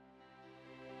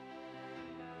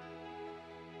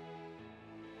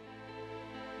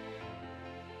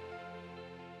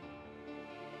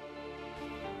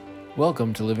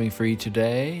Welcome to Living Free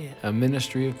Today, a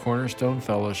ministry of Cornerstone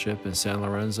Fellowship in San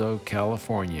Lorenzo,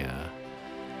 California.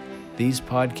 These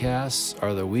podcasts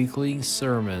are the weekly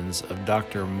sermons of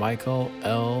Dr. Michael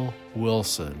L.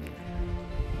 Wilson.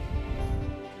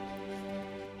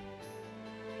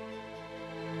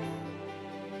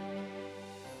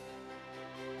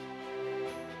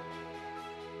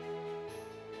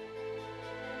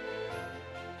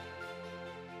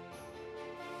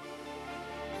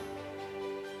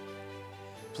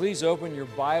 Please open your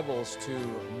Bibles to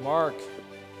Mark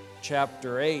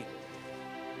chapter 8.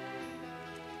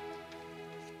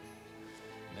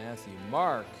 Matthew,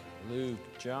 Mark, Luke,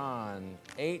 John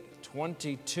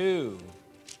 8:22.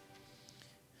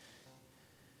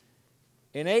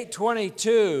 In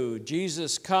 8:22,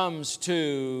 Jesus comes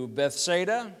to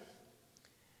Bethsaida,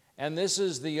 and this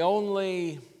is the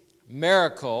only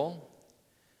miracle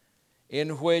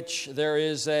in which there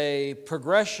is a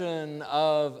progression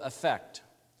of effect.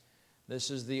 This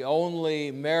is the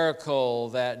only miracle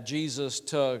that Jesus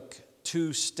took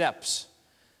 2 steps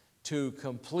to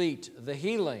complete the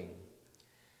healing.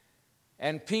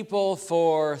 And people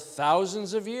for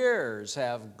thousands of years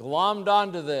have glommed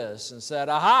onto this and said,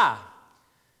 aha,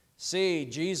 see,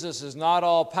 Jesus is not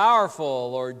all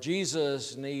powerful, or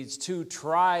Jesus needs 2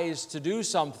 tries to do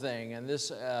something, and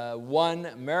this one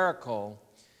miracle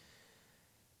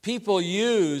people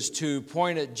use to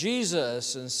point at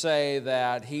Jesus and say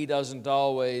that he doesn't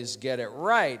always get it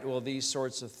right. Well, these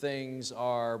sorts of things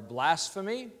are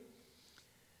blasphemy.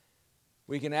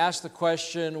 We can ask the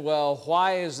question, well,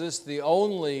 why is this the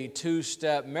only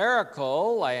 2-step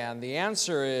miracle? And the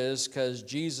answer is because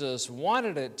Jesus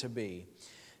wanted it to be.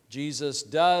 Jesus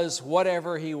does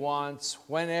whatever he wants,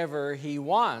 whenever he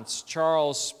wants.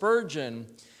 Charles Spurgeon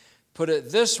put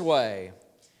it this way: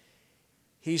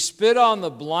 he spit on the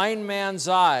blind man's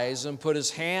eyes and put his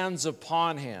hands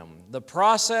upon him. The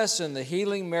process in the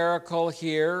healing miracle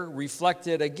here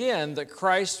reflected again that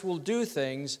Christ will do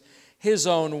things his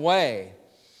own way.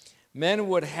 Men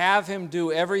would have him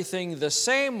do everything the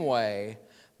same way,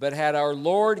 but had our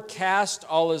Lord cast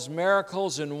all his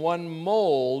miracles in one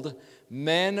mold,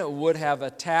 men would have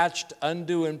attached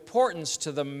undue importance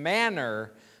to the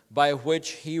manner by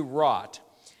which he wrought,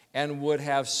 and would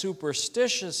have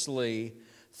superstitiously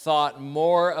thought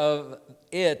more of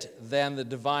it than the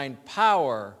divine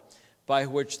power by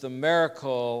which the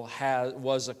miracle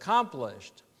was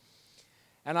accomplished.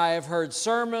 And I have heard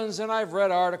sermons, and I've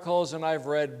read articles, and I've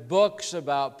read books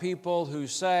about people who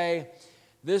say,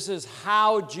 this is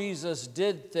how Jesus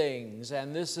did things,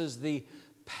 and this is the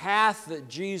path that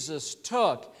Jesus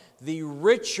took, the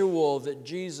ritual that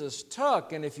Jesus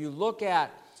took. And if you look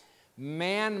at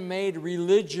man-made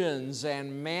religions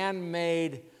and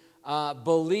man-made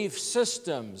belief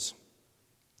systems,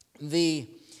 the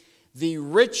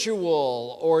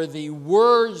ritual or the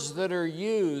words that are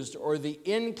used or the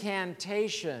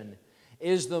incantation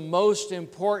is the most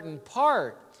important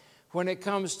part. When it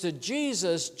comes to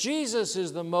Jesus, Jesus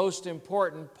is the most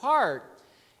important part.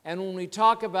 And when we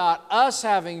talk about us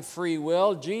having free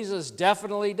will, Jesus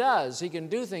definitely does. He can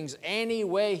do things any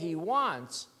way he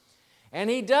wants, and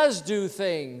he does do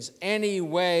things any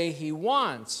way he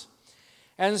wants.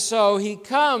 And so he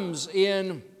comes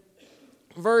in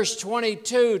verse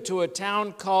 22 to a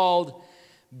town called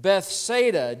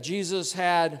Bethsaida. Jesus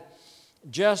had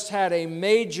just had a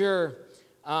major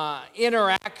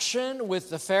interaction with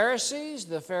the Pharisees.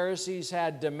 The Pharisees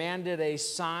had demanded a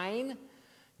sign.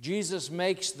 Jesus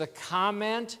makes the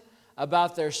comment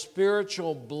about their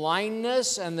spiritual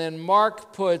blindness, and then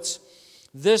Mark puts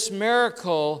this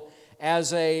miracle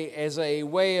as a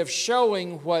way of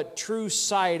showing what true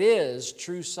sight is.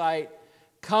 True sight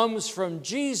comes from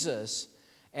Jesus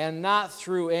and not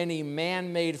through any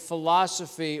man-made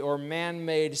philosophy or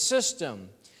man-made system.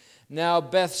 Now,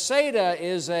 Bethsaida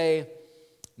is a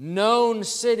known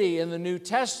city in the New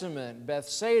Testament.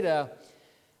 Bethsaida,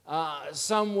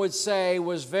 some would say,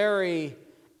 was very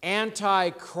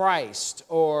anti-Christ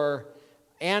or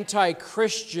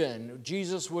anti-Christian.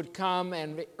 Jesus would come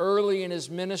and early in his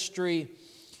ministry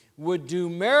would do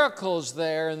miracles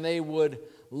there, and they would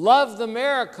love the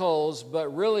miracles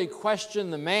but really question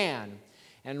the man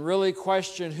and really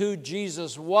question who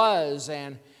Jesus was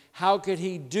and how could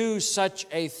he do such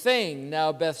a thing.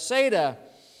 Now, Bethsaida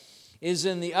is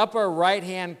in the upper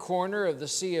right-hand corner of the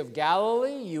Sea of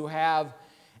Galilee. You have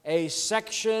a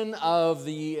section of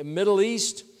the Middle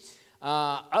East.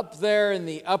 Up there in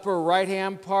the upper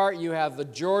right-hand part, you have the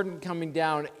Jordan coming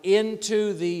down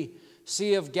into the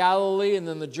Sea of Galilee, and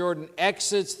then the Jordan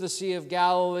exits the Sea of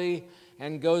Galilee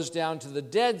and goes down to the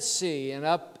Dead Sea. And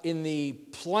up in the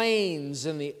plains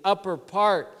in the upper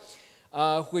part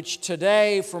which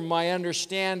today, from my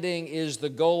understanding, is the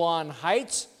Golan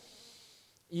Heights.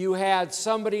 You had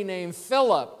somebody named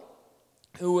Philip,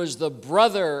 who was the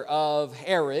brother of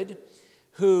Herod,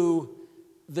 who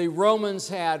the Romans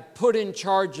had put in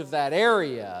charge of that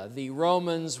area. The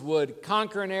Romans would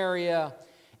conquer an area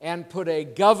and put a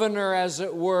governor, as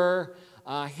it were.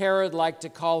 Herod liked to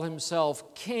call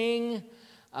himself king,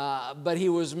 but he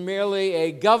was merely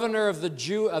a governor of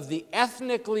the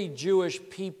ethnically Jewish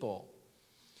people.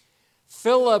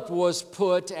 Philip was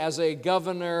put as a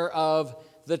governor of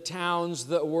the towns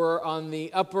that were on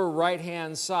the upper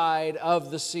right-hand side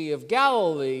of the Sea of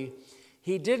Galilee.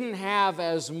 He didn't have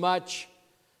as much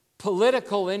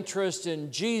political interest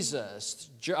in Jesus.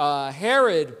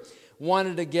 Herod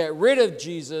wanted to get rid of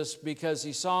Jesus because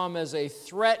he saw him as a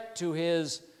threat to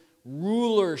his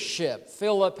rulership.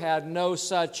 Philip had no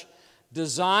such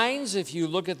designs. If you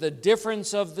look at the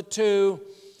difference of the two,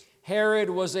 Herod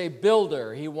was a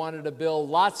builder. He wanted to build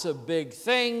lots of big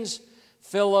things.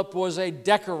 Philip was a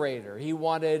decorator. He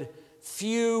wanted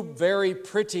few, very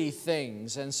pretty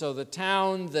things. And so the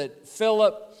town that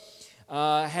Philip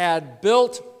had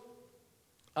built,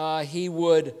 he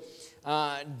would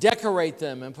decorate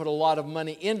them and put a lot of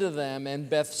money into them. And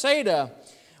Bethsaida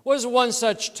was one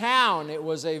such town. It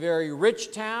was a very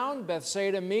rich town.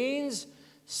 Bethsaida means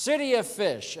city of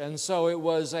fish. And so it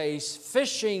was a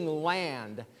fishing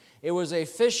land. It was a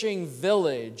fishing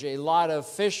village. A lot of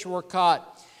fish were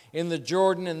caught in the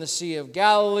Jordan and the Sea of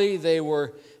Galilee. They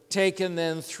were taken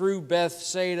then through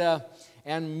Bethsaida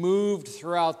and moved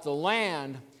throughout the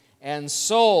land and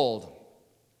sold.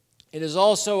 It is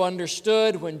also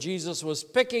understood when Jesus was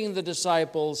picking the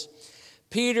disciples,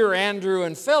 Peter, Andrew,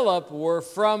 and Philip were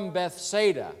from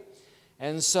Bethsaida.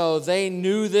 And so they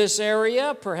knew this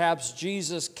area. Perhaps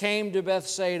Jesus came to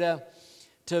Bethsaida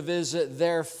to visit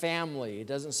their family. It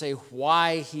doesn't say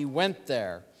why he went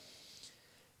there.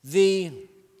 The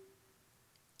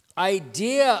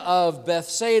idea of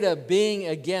Bethsaida being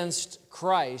against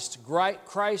Christ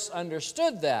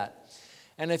understood that.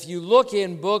 And if you look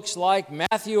in books like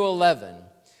Matthew 11,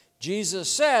 Jesus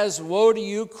says, "Woe to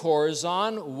you,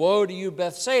 Chorazin, woe to you,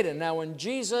 Bethsaida." Now, when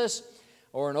Jesus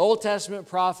or an Old Testament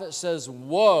prophet says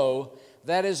woe,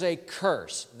 that is a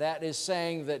curse. That is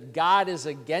saying that God is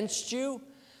against you.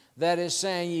 That is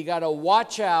saying you got to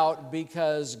watch out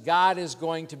because God is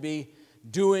going to be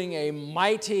doing a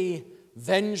mighty,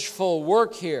 vengeful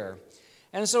work here.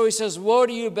 And so he says, "Woe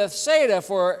to you, Bethsaida,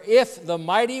 for if the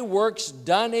mighty works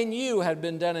done in you had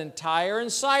been done in Tyre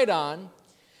and Sidon,"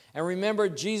 and remember,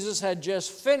 Jesus had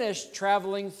just finished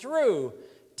traveling through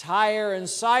Tyre and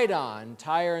Sidon.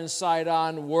 Tyre and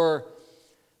Sidon were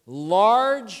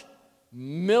large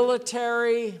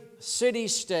military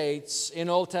city-states in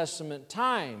Old Testament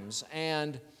times,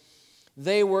 and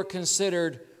they were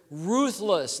considered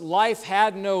ruthless. Life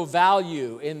had no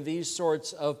value in these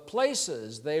sorts of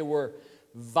places. They were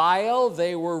vile,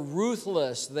 they were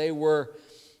ruthless,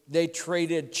 they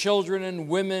treated children and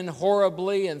women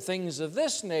horribly and things of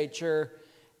this nature.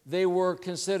 They were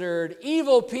considered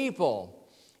evil people,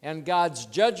 and God's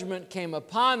judgment came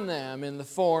upon them in the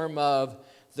form of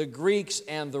the Greeks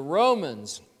and the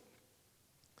Romans.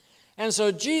 And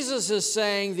so Jesus is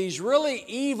saying these really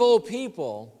evil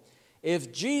people,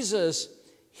 if Jesus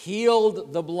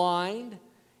healed the blind,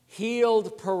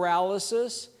 healed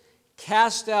paralysis,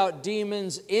 cast out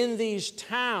demons in these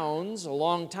towns a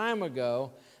long time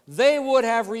ago, they would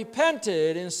have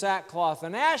repented in sackcloth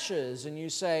and ashes. And you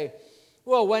say,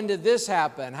 well, when did this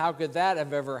happen? How could that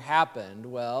have ever happened?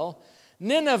 Well,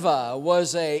 Nineveh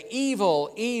was an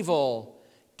evil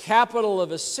capital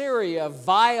of Assyria,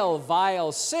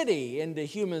 vile city, into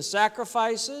human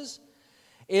sacrifices,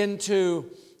 into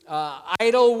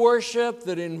idol worship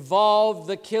that involved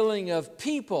the killing of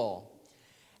people.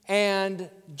 And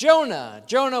Jonah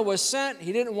was sent.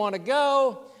 He didn't want to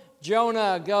go.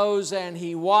 Jonah goes and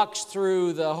he walks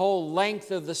through the whole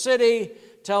length of the city,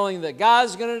 telling that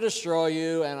God's going to destroy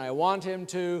you, and I want him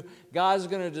to. God's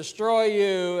going to destroy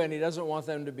you, and he doesn't want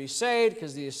them to be saved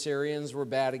because the Assyrians were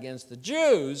bad against the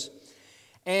Jews.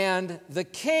 And the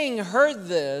king heard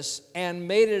this and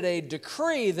made it a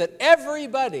decree that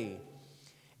everybody,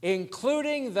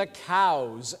 including the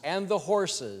cows and the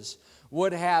horses,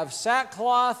 would have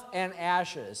sackcloth and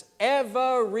ashes.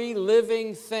 Every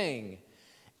living thing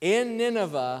in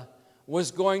Nineveh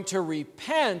was going to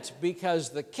repent because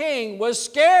the king was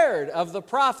scared of the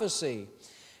prophecy.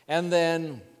 And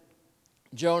then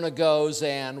Jonah goes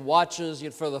and watches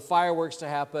for the fireworks to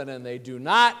happen, and they do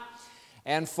not.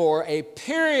 And for a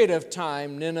period of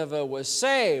time, Nineveh was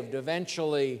saved.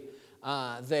 Eventually,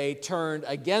 they turned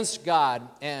against God,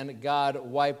 and God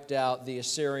wiped out the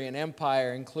Assyrian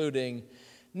Empire, including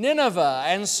Nineveh.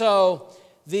 And so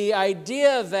the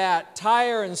idea that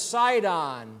Tyre and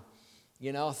Sidon,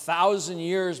 1,000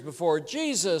 years before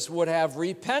Jesus, would have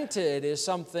repented is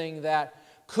something that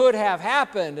could have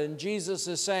happened. And Jesus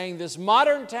is saying this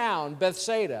modern town,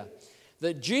 Bethsaida,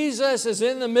 that Jesus is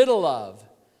in the middle of,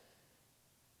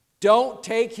 don't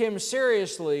take him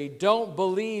seriously, don't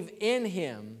believe in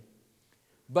him.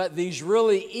 But these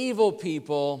really evil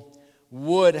people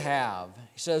would have.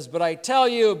 He says, but I tell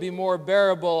you, it will be more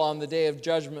bearable on the day of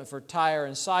judgment for Tyre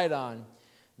and Sidon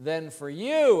than for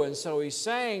you. And so he's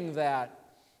saying that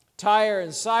Tyre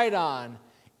and Sidon,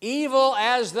 evil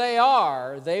as they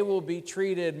are, they will be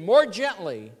treated more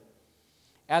gently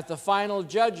at the final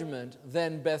judgment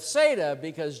than Bethsaida,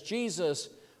 because Jesus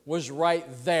was right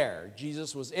there.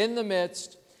 Jesus was in the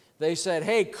midst. They said,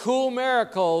 hey, cool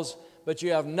miracles, but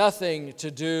you have nothing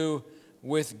to do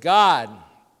with God.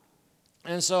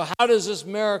 And so how does this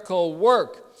miracle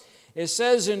work? It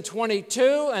says in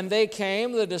 22, and they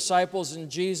came, the disciples and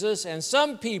Jesus, and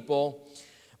some people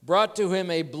brought to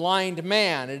him a blind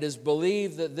man. It is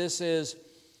believed that this is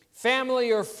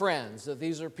family or friends, that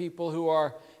these are people who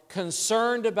are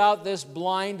concerned about this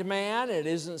blind man. It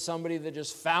isn't somebody that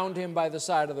just found him by the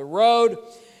side of the road.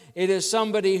 It is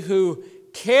somebody who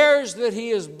cares that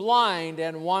he is blind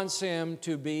and wants him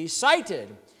to be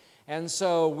sighted. And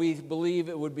so we believe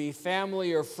it would be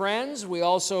family or friends. We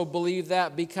also believe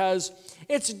that because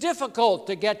it's difficult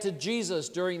to get to Jesus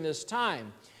during this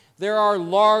time. There are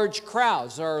large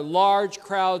crowds. There are large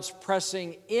crowds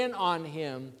pressing in on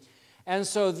him. And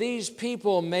so these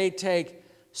people may take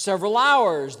several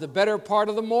hours, the better part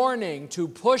of the morning, to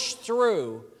push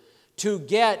through to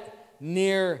get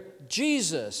near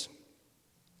Jesus.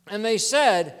 And they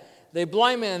said, they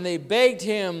blind man, they begged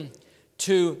him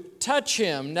to touch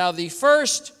him. Now the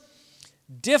first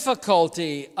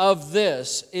difficulty of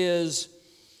this is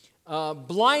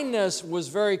blindness was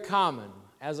very common.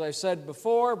 As I said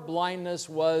before, blindness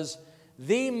was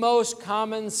the most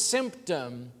common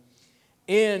symptom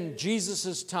in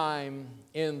Jesus' time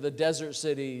in the desert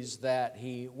cities that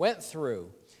he went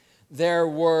through. There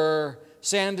were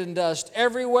sand and dust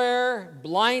everywhere,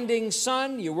 blinding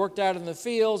sun. You worked out in the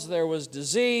fields. There was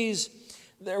disease.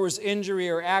 There was injury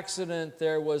or accident.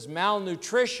 There was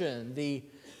malnutrition.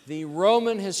 The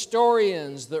Roman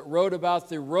historians that wrote about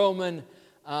the Roman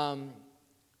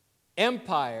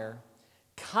Empire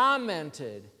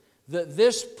commented that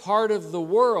this part of the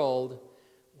world,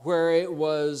 where it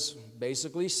was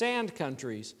basically sand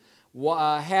countries,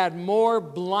 had more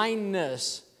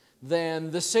blindness than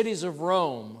the cities of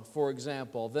Rome, for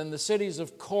example, than the cities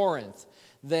of Corinth,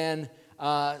 than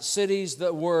cities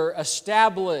that were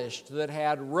established, that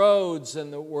had roads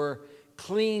and that were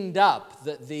cleaned up,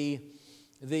 that the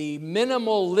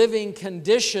minimal living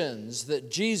conditions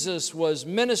that Jesus was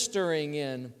ministering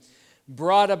in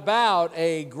brought about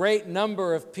a great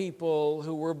number of people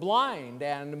who were blind,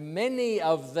 and many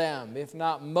of them, if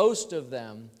not most of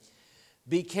them,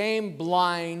 became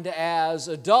blind as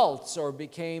adults or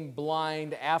became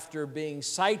blind after being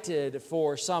sighted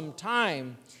for some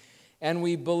time. And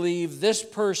we believe this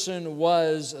person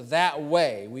was that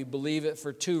way. We believe it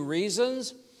for two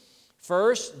reasons.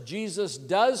 First, Jesus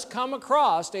does come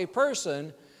across a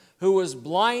person who was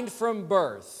blind from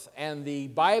birth, and the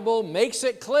Bible makes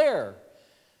it clear,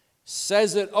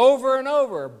 says it over and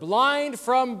over, blind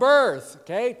from birth.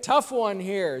 Okay, tough one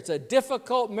here. It's a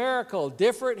difficult miracle,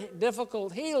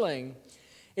 difficult healing.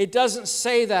 It doesn't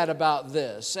say that about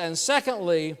this. And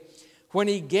secondly, when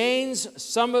he gains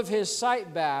some of his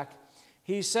sight back,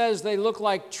 he says they look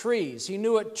like trees. He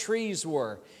knew what trees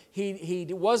were. He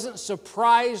wasn't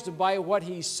surprised by what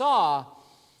he saw.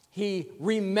 He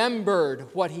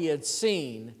remembered what he had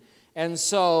seen. And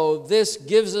so this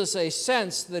gives us a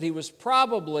sense that he was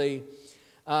probably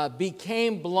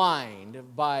became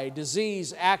blind by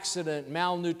disease, accident,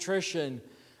 malnutrition,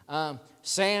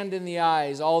 sand in the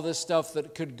eyes, all this stuff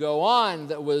that could go on.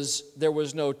 There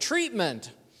was no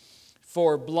treatment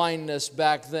for blindness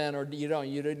back then, or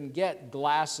you didn't get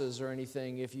glasses or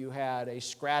anything if you had a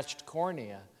scratched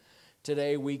cornea.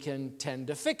 Today we can tend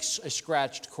to fix a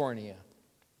scratched cornea.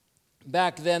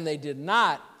 Back then they did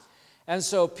not. And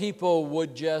so people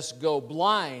would just go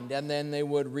blind, and then they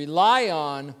would rely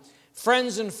on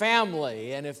friends and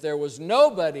family. And if there was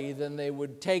nobody, then they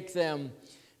would take them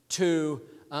to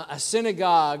a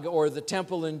synagogue or the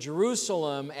temple in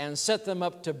Jerusalem and set them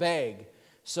up to beg,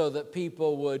 so that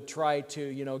people would try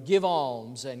to, give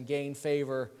alms and gain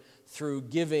favor through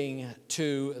giving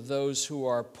to those who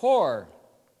are poor.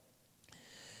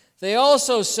 They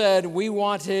also said we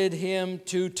wanted him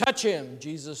to touch him,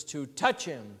 Jesus to touch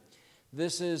him.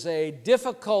 This is a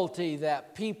difficulty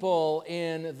that people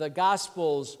in the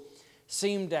Gospels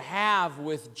seem to have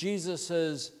with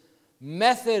Jesus'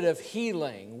 method of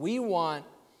healing. We want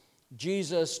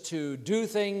Jesus to do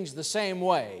things the same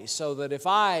way, so that if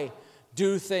I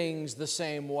do things the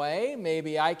same way,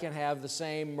 maybe I can have the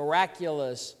same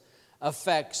miraculous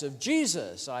effects of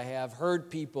Jesus. I have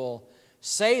heard people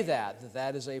say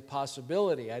that is a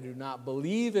possibility. I do not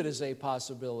believe it is a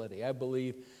possibility. I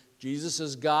believe Jesus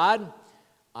is God.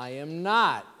 I am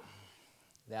not.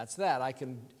 That's that. I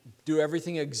can do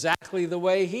everything exactly the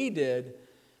way he did,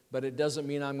 but it doesn't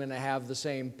mean I'm going to have the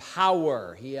same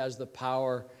power. He has the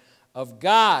power of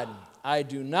God. I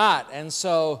do not. And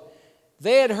so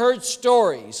they had heard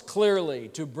stories, clearly,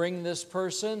 to bring this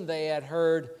person. They had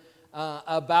heard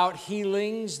about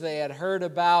healings. They had heard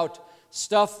about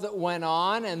stuff that went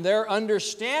on, and their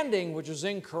understanding, which was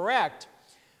incorrect,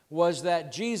 was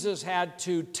that Jesus had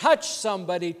to touch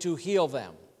somebody to heal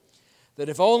them. That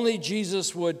if only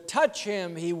Jesus would touch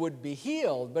him, he would be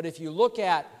healed. But if you look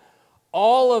at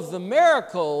all of the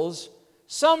miracles,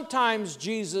 sometimes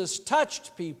Jesus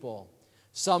touched people.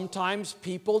 Sometimes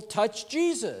people touched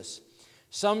Jesus.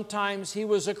 Sometimes he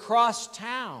was across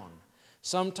town.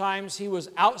 Sometimes he was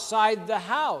outside the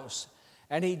house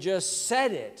and he just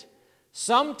said it.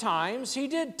 Sometimes he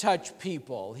did touch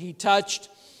people. He touched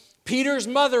Peter's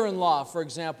mother-in-law, for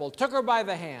example, took her by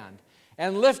the hand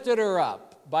and lifted her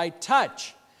up by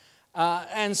touch.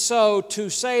 And so to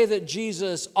say that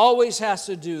Jesus always has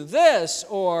to do this,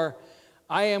 or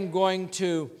I am going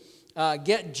to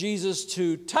get Jesus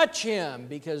to touch him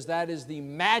because that is the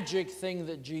magic thing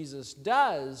that Jesus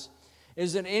does,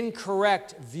 is an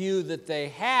incorrect view that they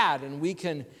had. And we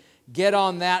can get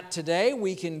on that today.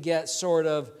 We can get sort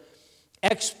of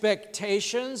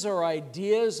expectations or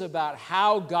ideas about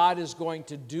how God is going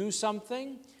to do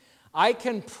something. I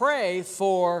can pray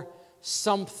for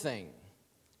something.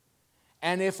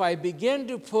 And if I begin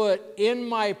to put in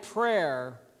my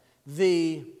prayer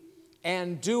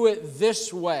and do it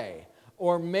this way,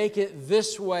 or make it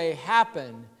this way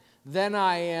happen, then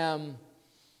I am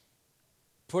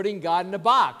putting God in a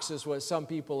box, is what some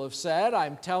people have said.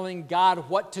 I'm telling God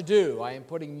what to do. I am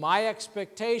putting my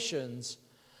expectations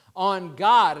on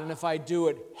God. And if I do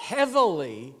it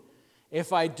heavily,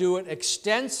 if I do it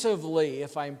extensively,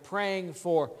 if I'm praying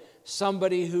for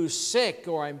somebody who's sick,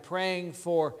 or I'm praying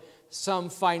for some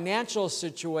financial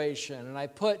situation, and I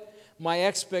put my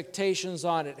expectations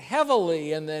on it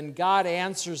heavily, and then God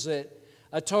answers it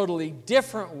a totally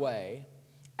different way,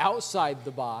 outside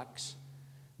the box,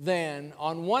 then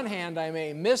on one hand I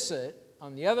may miss it,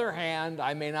 on the other hand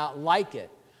I may not like it.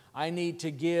 I need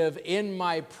to give in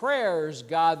my prayers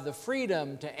God the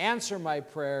freedom to answer my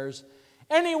prayers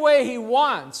any way he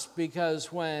wants,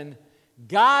 because when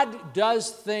God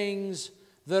does things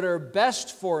that are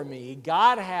best for me,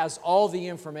 God has all the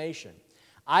information.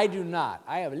 I do not.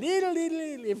 I have little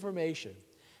information.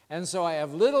 And so I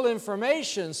have little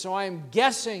information, so I'm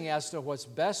guessing as to what's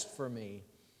best for me.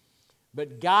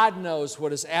 But God knows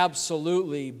what is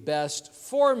absolutely best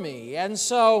for me. And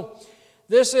so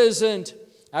this isn't,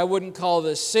 I wouldn't call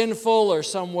this sinful or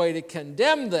some way to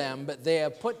condemn them, but they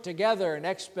have put together an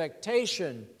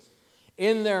expectation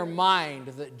in their mind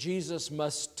that Jesus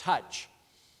must touch,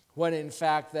 when in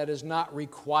fact that is not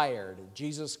required.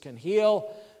 Jesus can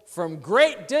heal from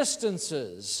great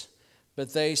distances,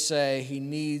 but they say he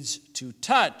needs to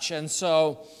touch. And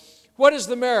so, what is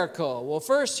the miracle? Well,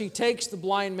 first he takes the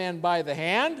blind man by the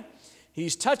hand.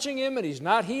 He's touching him and he's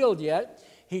not healed yet.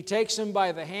 He takes him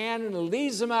by the hand and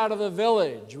leads him out of the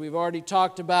village. We've already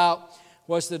talked about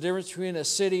what's the difference between a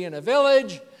city and a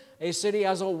village. A city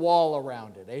has a wall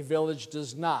around it. A village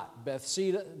does not.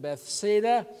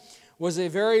 Bethsaida was a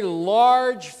very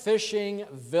large fishing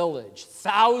village.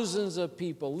 Thousands of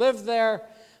people lived there,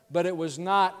 but it was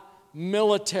not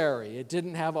military. It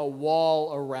didn't have a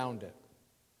wall around it.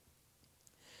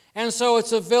 And so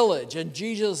it's a village, and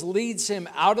Jesus leads him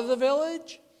out of the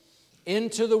village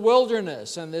into the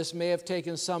wilderness. And this may have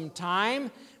taken some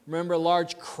time. Remember,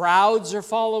 large crowds are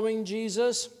following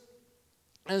Jesus.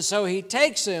 And so he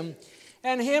takes him,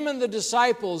 and him and the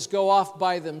disciples go off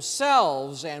by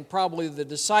themselves, and probably the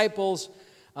disciples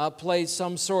played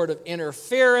some sort of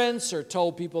interference or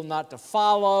told people not to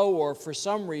follow, or for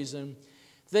some reason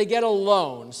they get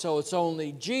alone. So it's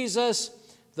only Jesus,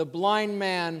 the blind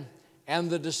man, and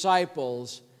the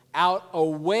disciples out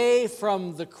away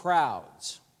from the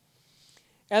crowds.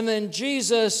 And then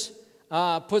Jesus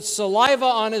puts saliva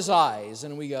on his eyes,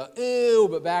 and we go, ew,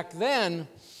 but back then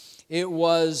it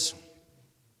was,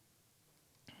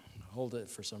 hold it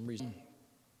for some reason.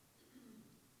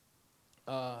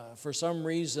 For some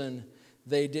reason,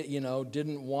 they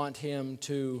didn't want him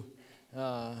to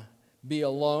be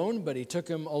alone, but he took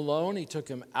him alone. He took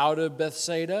him out of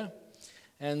Bethsaida.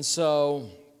 And so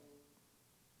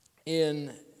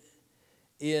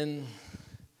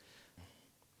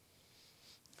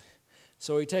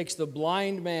so he takes the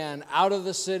blind man out of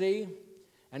the city,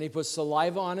 and he puts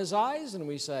saliva on his eyes, and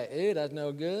we say, hey, that's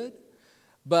no good.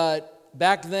 But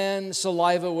back then,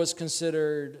 saliva was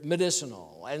considered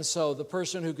medicinal. And so the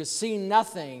person who could see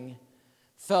nothing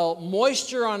felt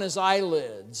moisture on his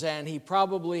eyelids, and he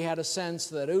probably had a sense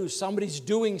that, ooh, somebody's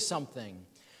doing something.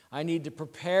 I need to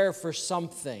prepare for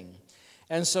something.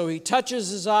 And so he touches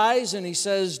his eyes, and he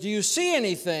says, do you see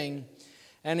anything?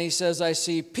 And he says, I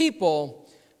see people,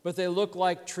 but they look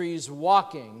like trees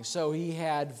walking. So he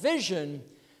had vision,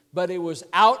 but it was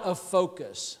out of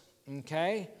focus,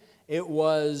 okay? It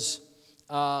was,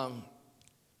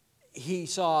 he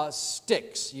saw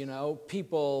sticks,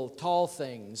 people, tall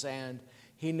things, and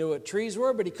he knew what trees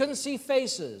were, but he couldn't see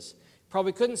faces.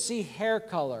 Probably couldn't see hair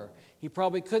color. He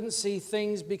probably couldn't see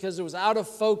things because it was out of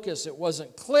focus. It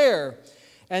wasn't clear.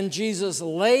 And Jesus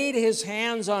laid his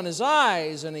hands on his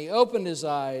eyes, and he opened his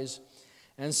eyes,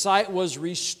 and sight was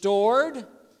restored.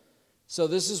 So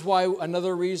this is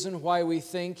another reason why we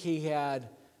think he had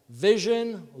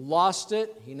vision, lost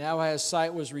it. He now has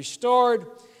sight, was restored,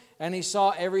 and he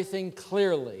saw everything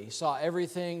clearly. He saw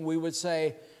everything, we would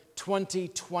say,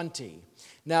 20/20.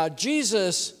 Now,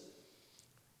 Jesus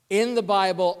in the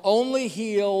Bible only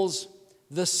heals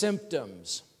the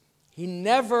symptoms. He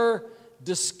never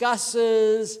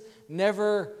discusses,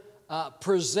 never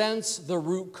presents the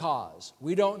root cause.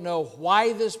 We don't know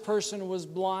why this person was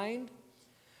blind,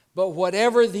 but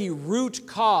whatever the root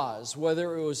cause,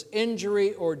 whether it was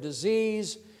injury or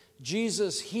disease,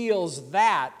 Jesus heals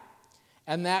that,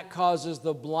 and that causes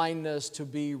the blindness to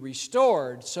be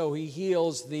restored. So he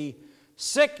heals the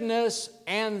sickness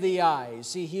and the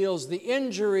eyes. He heals the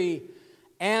injury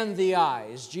and the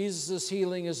eyes. Jesus'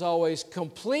 healing is always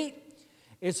complete.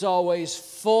 It's always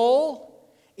full.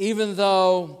 Even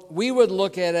though we would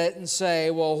look at it and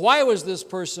say, well, why was this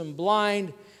person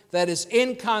blind? That is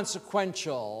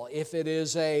inconsequential. If it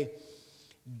is a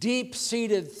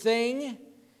deep-seated thing,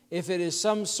 if it is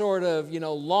some sort of,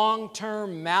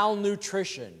 long-term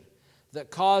malnutrition that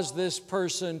caused this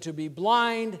person to be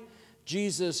blind,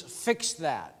 Jesus fixed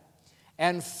that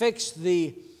and fixed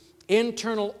the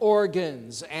internal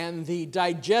organs and the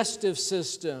digestive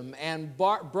system and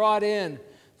brought in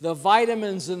the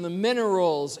vitamins and the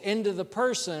minerals into the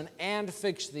person and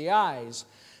fixed the eyes.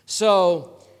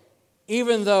 So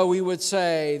even though we would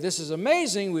say this is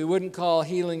amazing, we wouldn't call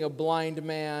healing a blind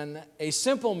man a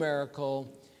simple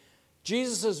miracle.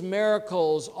 Jesus'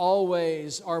 miracles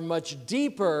always are much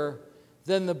deeper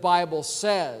than the Bible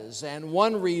says. And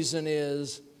one reason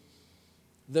is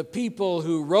the people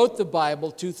who wrote the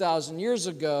Bible 2,000 years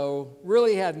ago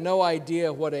really had no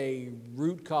idea what a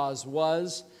root cause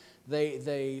was.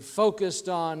 They focused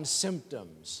on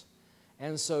symptoms.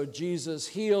 And so Jesus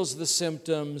heals the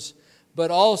symptoms,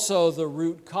 but also the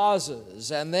root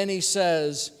causes. And then he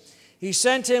says, he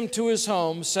sent him to his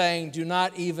home, saying, do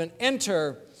not even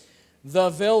enter the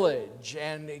village.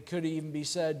 And it could even be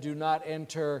said, do not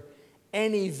enter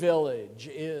any village,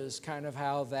 is kind of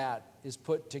how that is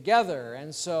put together.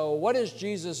 And so what is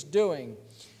Jesus doing?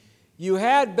 You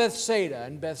had Bethsaida,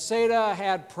 and Bethsaida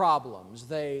had problems.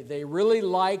 They really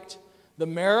liked the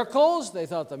miracles. They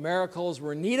thought the miracles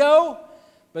were neato,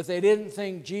 but they didn't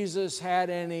think Jesus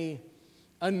had any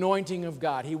anointing of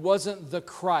God. He wasn't the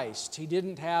Christ. He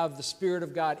didn't have the Spirit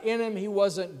of God in him. He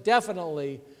wasn't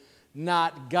definitely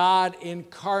not God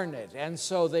incarnate. And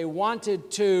so they wanted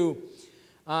to,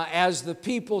 as the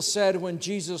people said when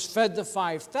Jesus fed the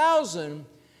 5,000,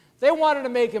 they wanted to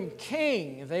make him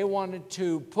king. They wanted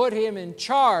to put him in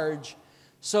charge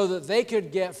so that they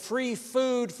could get free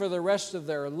food for the rest of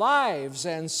their lives.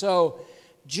 And so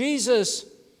Jesus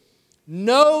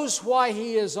knows why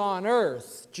he is on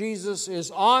earth. Jesus is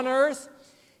on earth.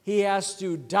 He has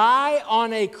to die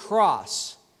on a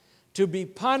cross to be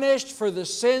punished for the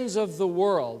sins of the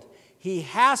world. He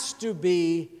has to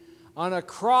be on a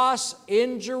cross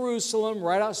in Jerusalem,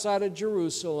 right outside of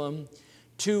Jerusalem,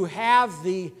 to have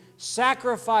the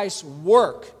sacrifice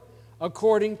work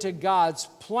according to God's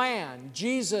plan.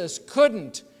 Jesus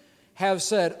couldn't have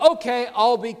said, okay,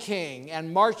 I'll be king,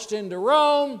 and marched into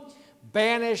Rome,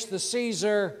 banished the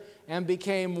Caesar, and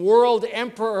became world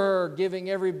emperor, giving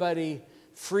everybody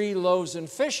free loaves and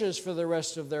fishes for the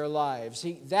rest of their lives.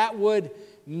 That would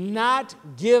not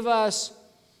give us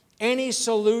any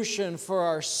solution for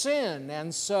our sin.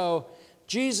 And so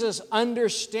Jesus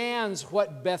understands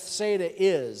what Bethsaida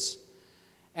is.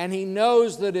 And he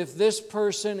knows that if this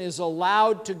person is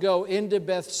allowed to go into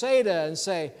Bethsaida and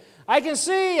say, I can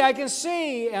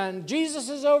see, and Jesus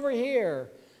is over here,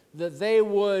 that they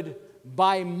would,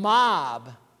 by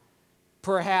mob,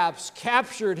 perhaps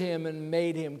captured him and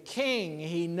made him king.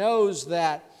 He knows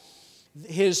that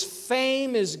his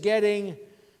fame is getting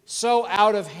so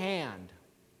out of hand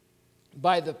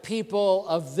by the people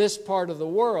of this part of the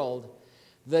world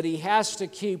that he has to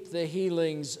keep the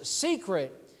healings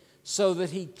secret so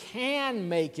that he can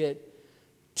make it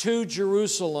to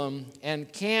Jerusalem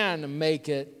and can make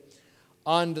it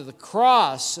onto the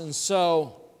cross. And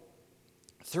so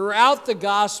throughout the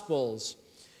Gospels,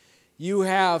 you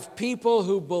have people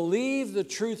who believe the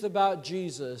truth about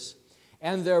Jesus,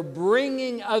 and they're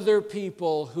bringing other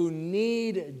people who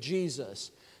need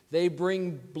Jesus. They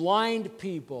bring blind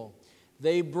people.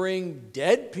 They bring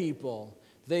dead people.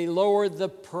 They lowered the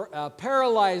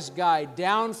paralyzed guy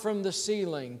down from the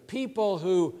ceiling. People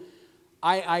who,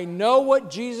 I know what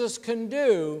Jesus can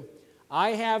do. I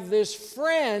have this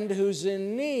friend who's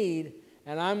in need,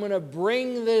 and I'm going to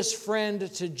bring this friend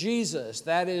to Jesus.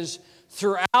 That is,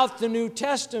 throughout the New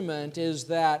Testament, is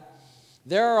that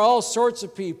there are all sorts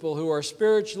of people who are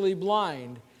spiritually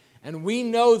blind, and we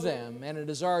know them, and it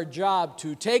is our job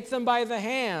to take them by the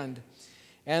hand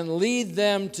and lead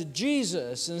them to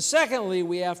Jesus. And secondly,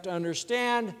 we have to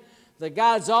understand that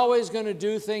God's always going to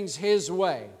do things His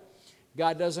way.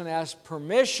 God doesn't ask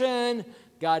permission.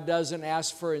 God doesn't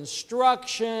ask for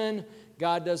instruction.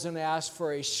 God doesn't ask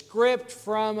for a script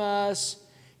from us.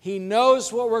 He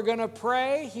knows what we're going to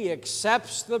pray. He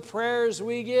accepts the prayers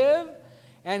we give,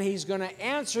 and He's going to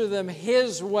answer them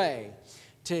His way,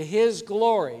 to His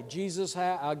glory.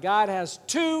 God has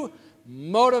two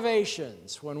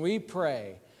motivations when we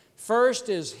pray. First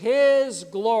is His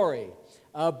glory.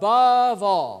 Above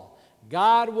all,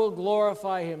 God will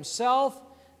glorify Himself.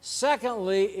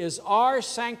 Secondly is our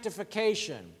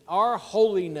sanctification, our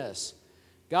holiness.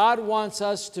 God wants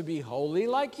us to be holy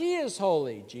like He is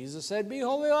holy. Jesus said, be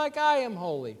holy like I am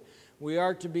holy. We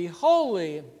are to be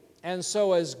holy, and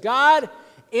so as God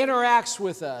interacts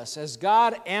with us, as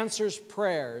God answers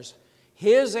prayers,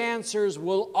 His answers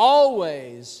will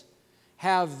always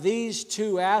have these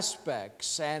two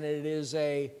aspects, and it is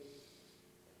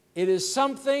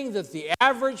something that the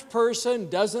average person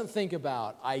doesn't think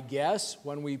about, I guess,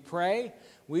 when we pray.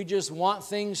 We just want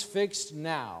things fixed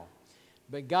now.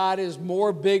 But God is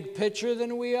more big picture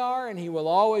than we are, and He will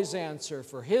always answer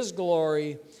for His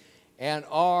glory and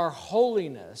our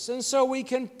holiness. And so we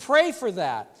can pray for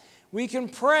that. We can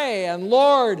pray, and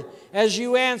Lord, as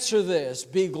you answer this,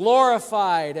 be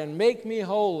glorified and make me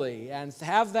holy, and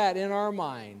have that in our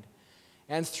mind.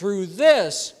 And through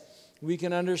this, we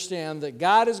can understand that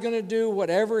God is going to do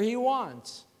whatever He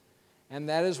wants. And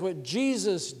that is what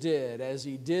Jesus did as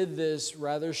He did this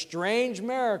rather strange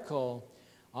miracle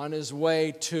on His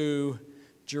way to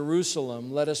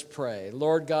Jerusalem. Let us pray.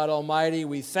 Lord God Almighty,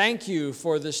 we thank You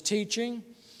for this teaching.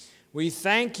 We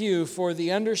thank You for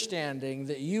the understanding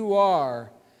that You are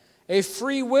a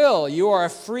free will. You are a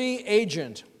free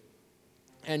agent,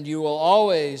 and You will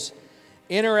always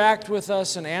interact with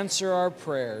us and answer our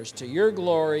prayers to Your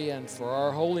glory and for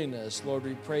our holiness. Lord,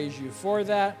 we praise You for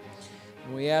that,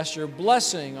 and we ask Your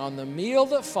blessing on the meal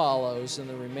that follows and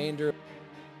the remainder.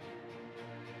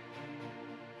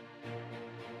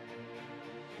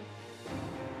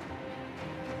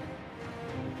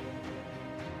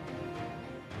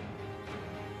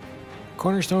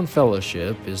 Cornerstone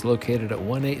Fellowship is located at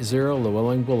 180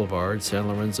 Llewellyn Boulevard, San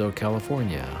Lorenzo,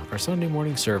 California. Our Sunday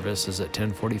morning service is at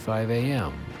 10:45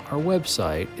 a.m. Our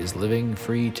website is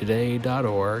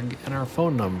livingfreetoday.org, and our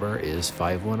phone number is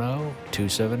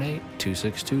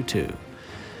 510-278-2622.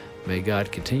 May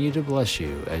God continue to bless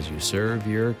you as you serve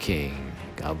your King.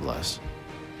 God bless.